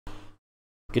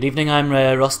Good evening, I'm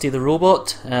Rusty the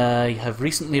Robot. I have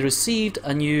recently received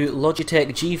a new Logitech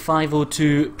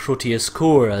G502 Proteus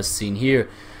Core, as seen here.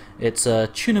 It's a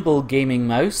tunable gaming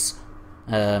mouse.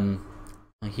 I'm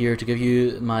here to give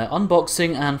you my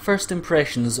unboxing and first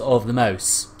impressions of the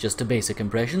mouse. Just the basic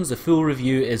impressions, the full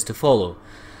review is to follow.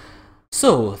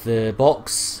 So, the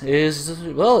box is,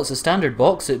 well, it's a standard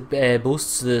box. It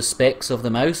boasts the specs of the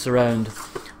mouse around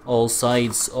all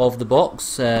sides of the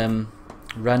box.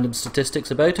 Random statistics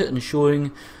about it and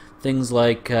showing things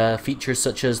like features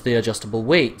such as the adjustable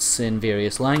weights in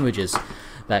various languages.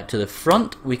 Back to the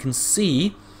front, we can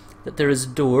see that there is a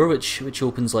door which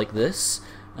opens like this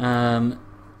and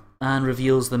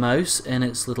reveals the mouse in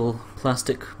its little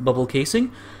plastic bubble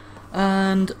casing,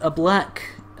 and a black-faced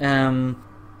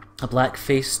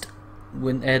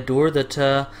door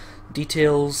that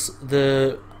details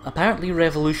the apparently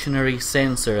revolutionary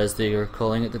sensor, as they are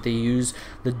calling it, that they use,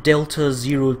 the Delta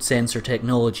Zero sensor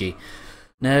technology.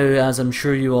 Now, as I'm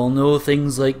sure you all know,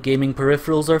 things like gaming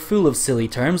peripherals are full of silly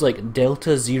terms like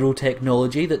Delta Zero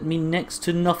technology that mean next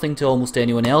to nothing to almost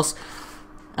anyone else,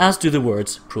 as do the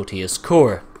words Proteus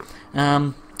Core.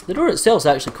 The door itself is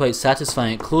actually quite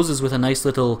satisfying. It closes with a nice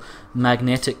little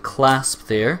magnetic clasp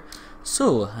there.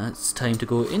 So, it's time to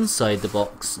go inside the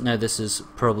box. Now, this is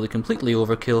probably completely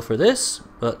overkill for this,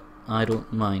 but I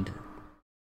don't mind.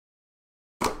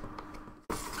 Got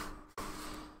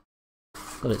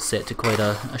it set to quite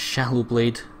a shallow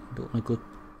blade. Don't want to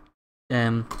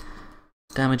go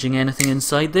damaging anything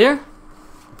inside there.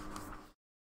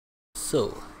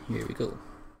 So, here we go.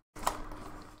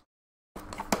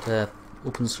 It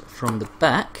opens from the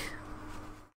back.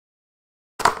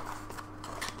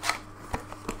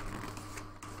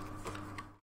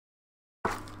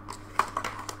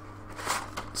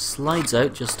 Slides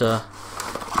out just a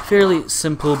fairly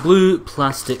simple blue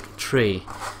plastic tray.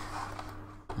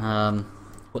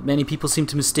 What many people seem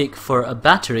to mistake for a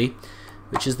battery,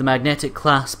 which is the magnetic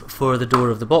clasp for the door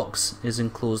of the box, is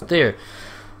enclosed there.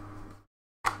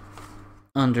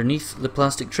 Underneath the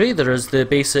plastic tray there is the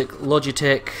basic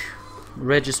Logitech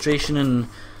registration and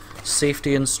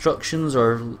safety instructions,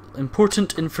 or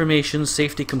important information,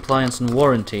 safety, compliance and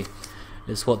warranty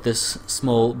is what this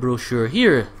small brochure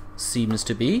here seems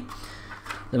to be.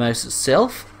 The mouse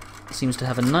itself seems to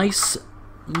have a nice,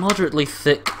 moderately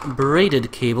thick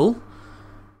braided cable.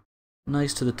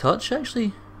 Nice to the touch,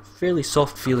 actually fairly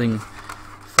soft feeling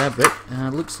fabric.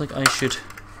 Looks like I should...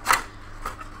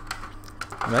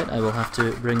 Right, I will have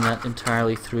to bring that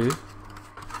entirely through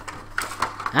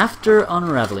after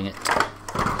unraveling it.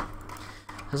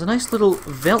 Has a nice little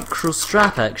Velcro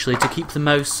strap actually to keep the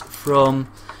mouse from...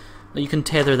 You can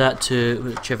tether that to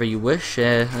whichever you wish,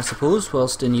 I suppose,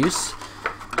 whilst in use.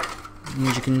 And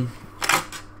you can...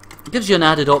 It gives you an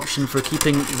added option for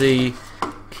keeping the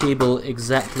cable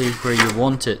exactly where you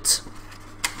want it.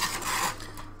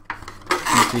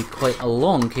 Seems to be quite a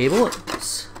long cable.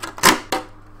 It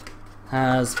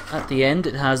has, at the end,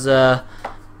 it has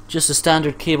just a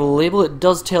standard cable label. It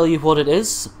does tell you what it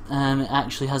is, and it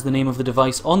actually has the name of the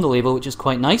device on the label, which is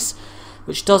quite nice.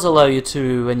 Which does allow you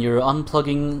to, when you're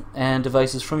unplugging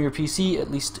devices from your PC, at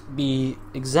least be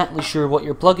exactly sure what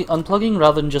you're unplugging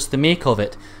rather than just the make of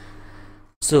it.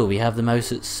 So we have the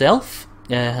mouse itself.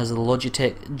 It has a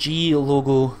Logitech G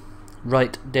logo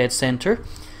right dead center.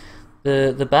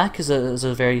 The back is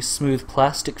a very smooth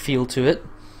plastic feel to it.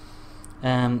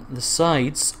 The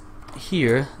sides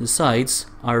here, the sides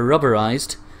are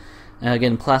rubberized.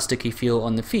 Again, plasticky feel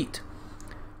on the feet.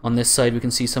 On this side we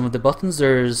can see some of the buttons.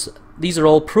 These are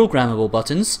all programmable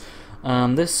buttons.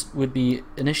 This would be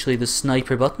initially the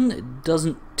sniper button. It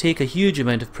doesn't take a huge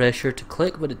amount of pressure to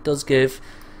click, but it does give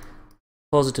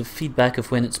positive feedback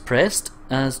of when it's pressed,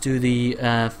 as do the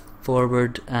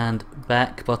forward and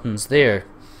back buttons there.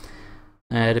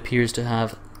 It appears to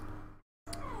have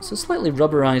a slightly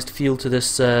rubberized feel to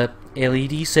this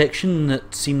LED section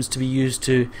that seems to be used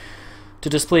to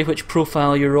display which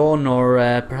profile you're on, or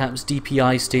perhaps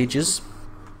DPI stages.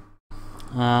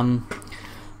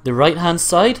 The right hand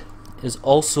side is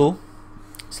also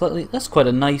slightly, that's quite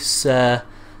a nice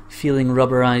feeling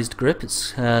rubberized grip.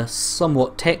 It's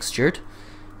somewhat textured,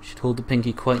 should hold the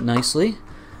pinky quite nicely,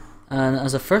 and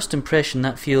as a first impression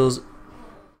that feels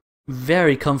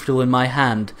very comfortable in my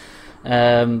hand.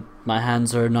 My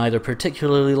hands are neither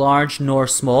particularly large nor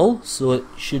small, so it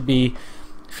should be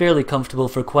fairly comfortable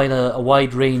for quite a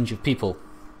wide range of people.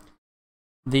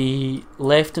 The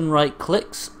left and right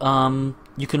clicks,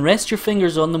 you can rest your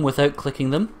fingers on them without clicking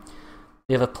them.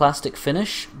 They have a plastic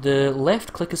finish. The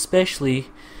left click especially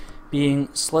being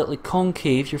slightly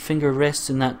concave, your finger rests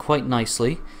in that quite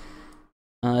nicely.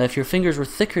 If your fingers were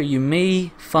thicker, you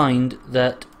may find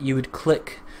that you would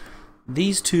click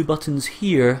these two buttons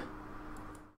here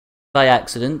by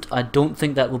accident. I don't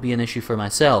think that will be an issue for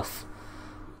myself.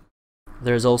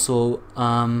 There's also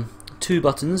two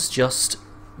buttons just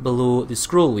below the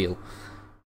scroll wheel.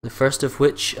 The first of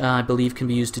which I believe can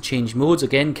be used to change modes,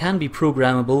 again can be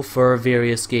programmable for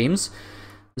various games.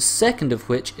 The second of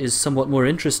which is somewhat more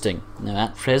interesting. Now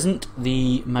at present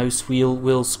the mouse wheel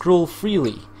will scroll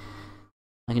freely.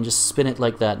 I can just spin it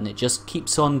like that and it just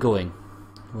keeps on going.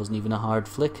 It wasn't even a hard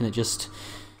flick and it just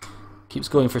keeps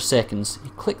going for seconds. You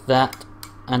click that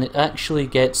and it actually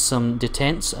gets some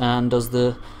detents and does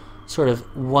the sort of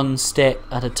one step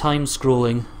at a time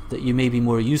scrolling that you may be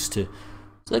more used to.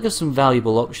 So that gives some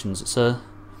valuable options. It's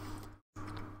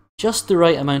just the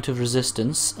right amount of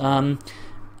resistance.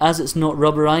 As it's not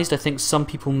rubberized, I think some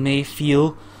people may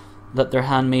feel that their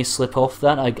hand may slip off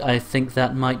that. I think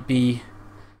that might be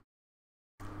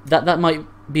that might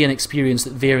be an experience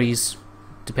that varies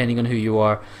depending on who you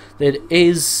are. It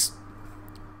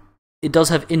does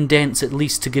have indents at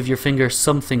least to give your finger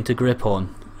something to grip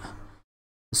on.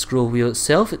 The scroll wheel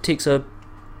itself, it takes a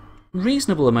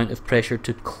reasonable amount of pressure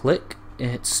to click.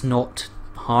 It's not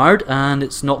hard and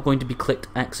it's not going to be clicked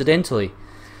accidentally.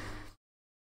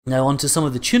 Now on to some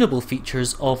of the tunable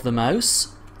features of the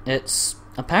mouse. It's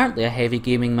apparently a heavy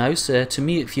gaming mouse. To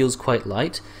me it feels quite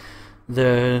light.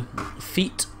 The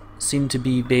feet seem to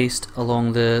be based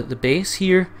along the base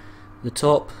here, the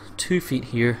top 2 feet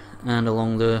here, and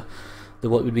along the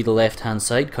what would be the left hand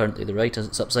side, currently the right as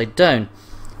it's upside down.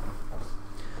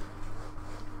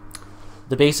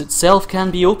 The base itself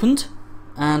can be opened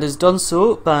and is done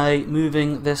so by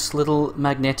moving this little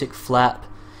magnetic flap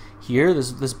here.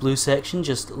 This blue section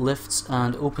just lifts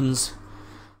and opens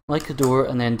like a door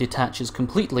and then detaches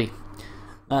completely.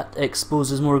 That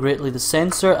exposes more greatly the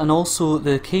sensor and also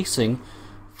the casing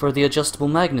for the adjustable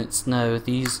magnets. Now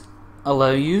these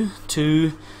allow you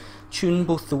to tune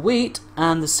both the weight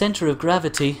and the center of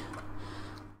gravity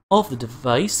of the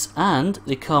device, and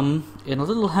they come in a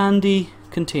little handy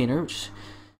container which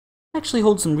actually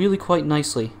holds them really quite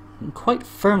nicely and quite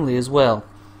firmly as well.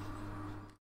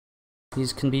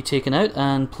 These can be taken out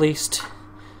and placed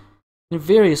in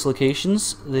various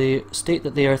locations. They state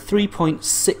that they are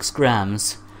 3.6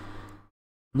 grams.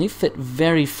 And they fit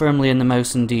very firmly in the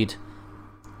mouse indeed.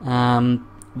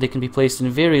 They can be placed in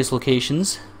various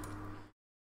locations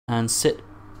and sit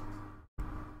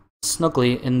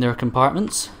snugly in their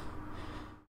compartments.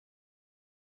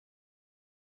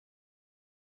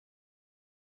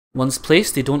 Once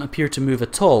placed, they don't appear to move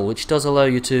at all, which does allow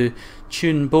you to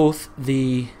tune both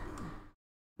the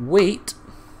weight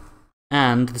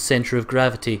and the center of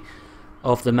gravity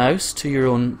of the mouse to your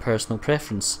own personal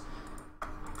preference.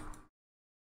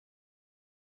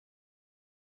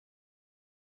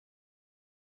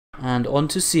 And on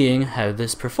to seeing how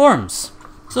this performs.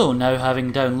 So now,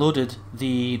 having downloaded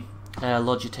the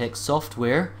Logitech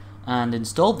software and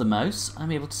installed the mouse,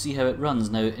 I'm able to see how it runs.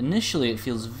 Now initially it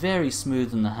feels very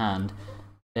smooth in the hand.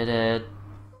 It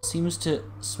seems to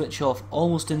switch off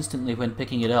almost instantly when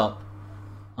picking it up,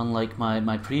 unlike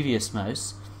my previous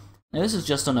mouse. Now this is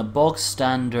just on a bog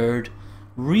standard,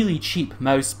 really cheap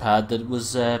mouse pad that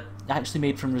was actually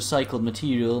made from recycled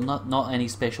material, not any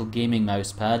special gaming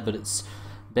mouse pad, but it's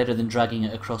better than dragging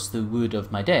it across the wood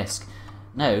of my desk.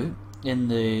 Now, in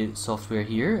the software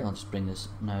here, I'll just bring this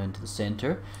now into the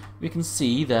center, we can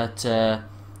see that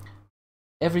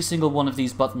every single one of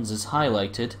these buttons is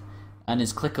highlighted and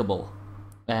is clickable,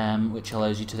 which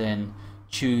allows you to then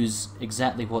choose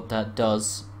exactly what that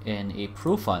does in a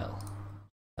profile.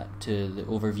 Back to the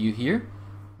overview here.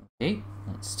 Okay,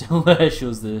 that still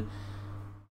shows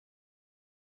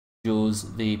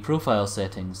the profile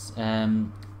settings.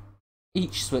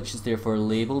 Each switch is therefore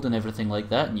labelled and everything like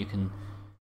that, and you can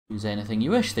choose anything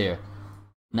you wish there.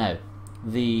 Now,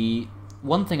 the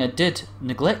one thing I did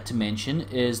neglect to mention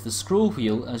is the scroll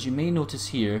wheel. As you may notice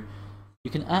here,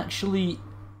 you can actually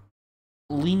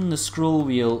lean the scroll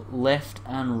wheel left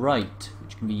and right,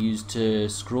 which can be used to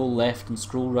scroll left and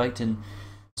scroll right in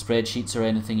spreadsheets or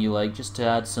anything you like, just to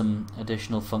add some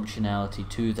additional functionality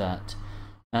to that.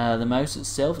 The mouse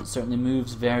itself, it certainly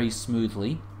moves very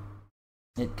smoothly.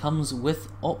 It comes with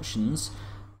options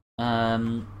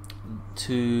to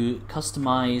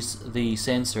customize the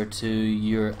sensor to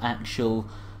your actual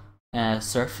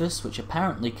surface, which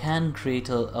apparently can create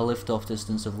a lift-off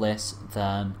distance of less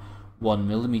than 1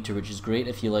 millimeter, which is great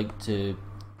if you like to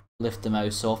lift the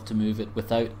mouse off to move it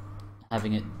without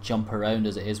having it jump around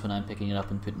as it is when I'm picking it up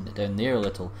and putting it down there a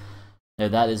little. Now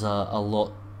that is a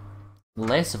lot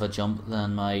less of a jump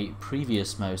than my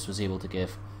previous mouse was able to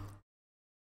give.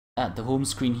 at the home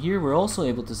screen here, we're also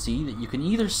able to see that you can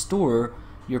either store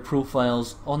your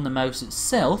profiles on the mouse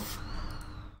itself,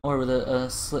 or with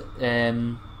a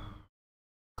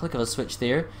click of a switch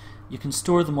there, you can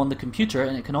store them on the computer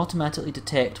and it can automatically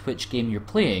detect which game you're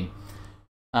playing.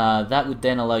 That would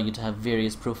then allow you to have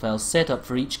various profiles set up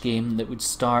for each game that would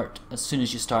start as soon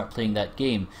as you start playing that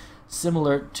game.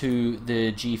 Similar to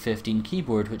the G15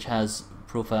 keyboard, which has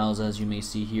profiles, as you may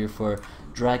see here, for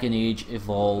Dragon Age,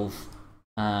 Evolve,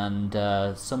 and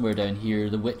somewhere down here,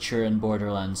 The Witcher and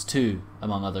Borderlands 2,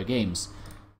 among other games.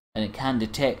 And it can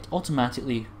detect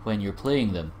automatically when you're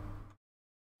playing them.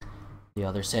 The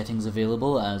other settings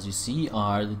available, as you see,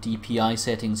 are the DPI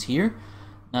settings here.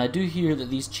 Now I do hear that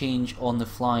these change on the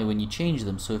fly when you change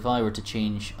them, so if I were to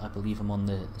change, I believe I'm on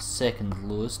the second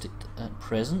lowest at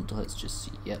present. Let's just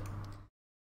see, yep.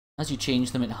 As you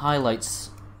change them, it highlights,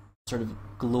 sort of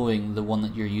glowing, the one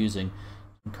that you're using.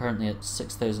 I'm currently at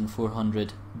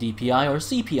 6400 DPI, or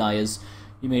CPI as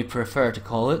you may prefer to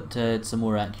call it. It's a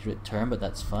more accurate term, but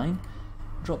that's fine.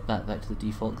 Drop that back to the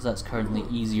default because that's currently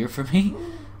easier for me.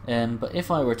 But if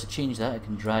I were to change that, I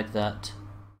can drag them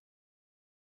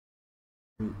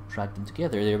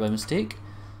together there by mistake.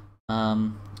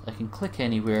 I can click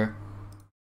anywhere.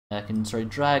 I can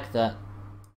drag that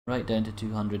right down to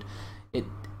 200. It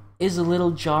is a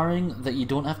little jarring that you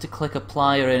don't have to click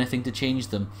apply or anything to change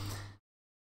them.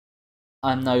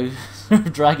 I'm now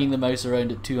dragging the mouse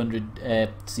around at 200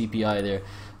 CPI there.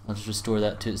 I'll just restore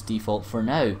that to its default for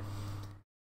now.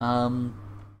 The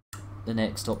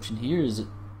next option here is it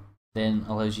then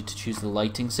allows you to choose the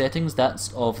lighting settings.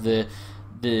 That's of the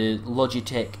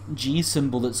Logitech G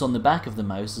symbol that's on the back of the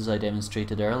mouse, as I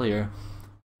demonstrated earlier.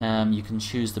 You can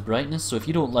choose the brightness, so if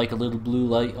you don't like a little blue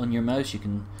light on your mouse, you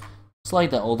can slide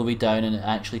that all the way down and it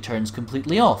actually turns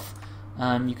completely off.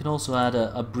 You can also add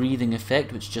a breathing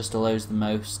effect, which just allows the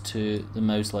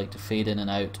mouse light to fade in and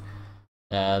out.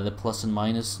 The plus and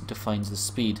minus defines the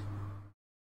speed.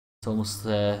 It's almost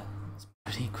it's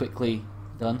pretty quickly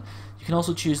done. You can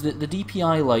also choose the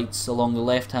DPI lights along the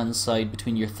left hand side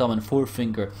between your thumb and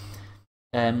forefinger.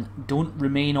 Don't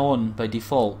remain on by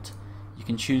default. You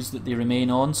can choose that they remain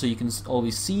on so you can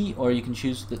always see, or you can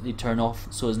choose that they turn off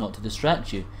so as not to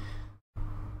distract you.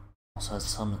 Also has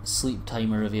some sleep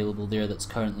timer available there that's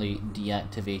currently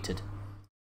deactivated.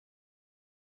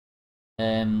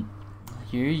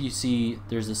 Here you see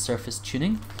there's a surface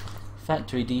tuning,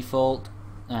 factory default,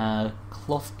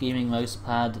 cloth gaming mouse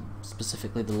pad,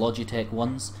 specifically the Logitech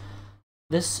ones.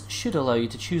 This should allow you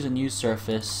to choose a new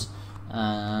surface,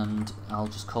 and I'll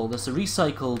just call this a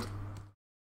recycled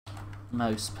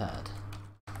mouse pad,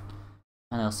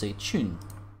 and I'll say tune.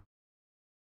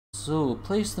 So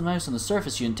place the mouse on the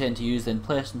surface you intend to use, then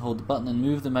press and hold the button and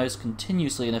move the mouse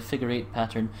continuously in a figure 8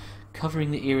 pattern covering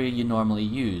the area you normally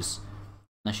use.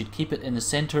 And I should keep it in the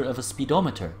center of a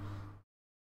speedometer.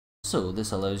 So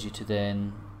this allows you to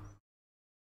then...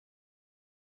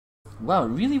 Wow, it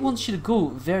really wants you to go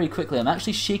very quickly. I'm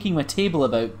actually shaking my table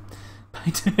about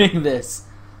by doing this.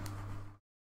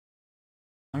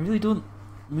 I really don't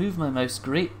move my mouse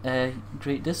great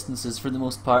distances for the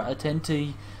most part. I tend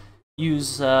to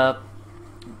use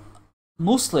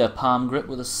mostly a palm grip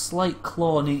with a slight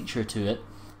claw nature to it,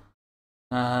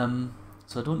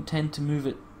 so I don't tend to move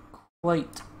it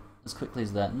quite as quickly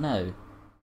as that now.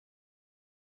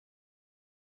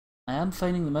 I am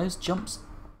finding the mouse jumps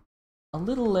a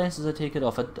little less as I take it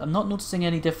off. I'm not noticing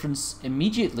any difference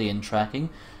immediately in tracking.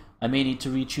 I may need to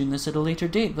retune this at a later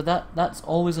date, but that's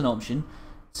always an option.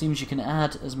 It seems you can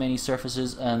add as many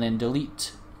surfaces and then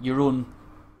delete your own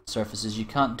surfaces. You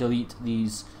can't delete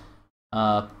these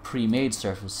pre-made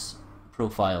surface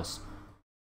profiles.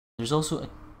 There's also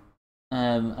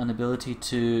an ability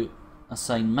to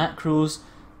assign macros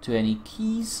to any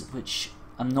keys, which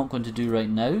I'm not going to do right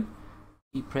now.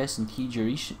 Key press and key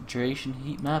duration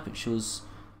heat map. It allows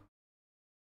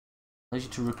you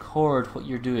to record what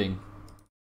you're doing.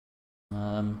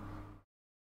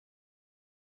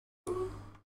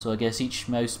 So I guess each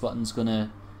mouse button's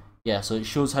gonna... Yeah, so it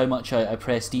shows how much I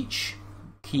pressed each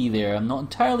key there. I'm not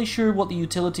entirely sure what the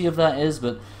utility of that is,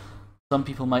 but some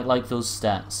people might like those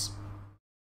stats.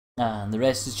 And the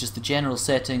rest is just the general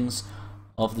settings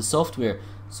of the software.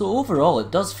 So overall,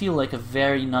 it does feel like a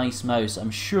very nice mouse.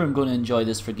 I'm sure I'm going to enjoy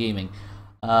this for gaming.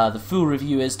 The full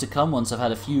review is to come once I've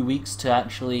had a few weeks to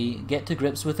actually get to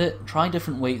grips with it, try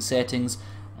different weight settings,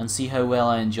 and see how well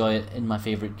I enjoy it in my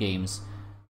favourite games.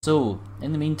 So,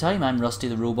 in the meantime, I'm Rusty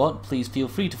the Robot. Please feel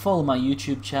free to follow my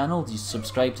YouTube channel, you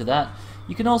subscribe to that.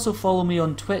 You can also follow me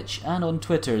on Twitch and on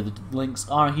Twitter. The links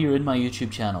are here in my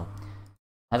YouTube channel.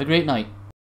 Have a great night.